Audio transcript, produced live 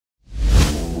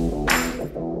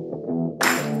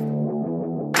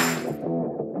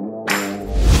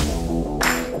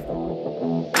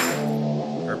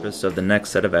purpose of the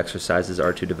next set of exercises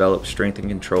are to develop strength and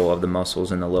control of the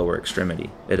muscles in the lower extremity.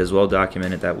 It is well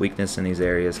documented that weakness in these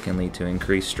areas can lead to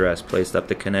increased stress placed up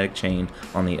the kinetic chain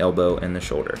on the elbow and the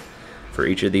shoulder. For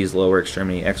each of these lower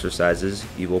extremity exercises,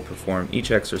 you will perform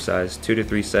each exercise 2 to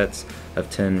 3 sets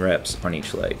of 10 reps on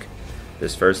each leg.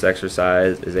 This first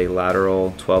exercise is a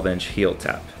lateral 12-inch heel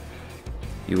tap.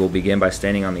 You will begin by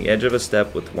standing on the edge of a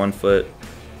step with one foot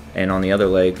and on the other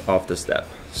leg off the step.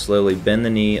 Slowly bend the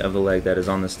knee of the leg that is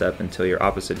on the step until your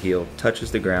opposite heel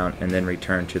touches the ground and then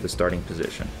return to the starting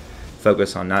position.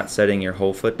 Focus on not setting your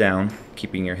whole foot down,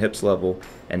 keeping your hips level,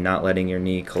 and not letting your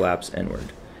knee collapse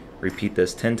inward. Repeat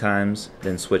this 10 times,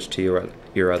 then switch to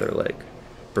your other leg.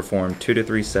 Perform 2 to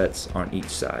 3 sets on each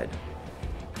side.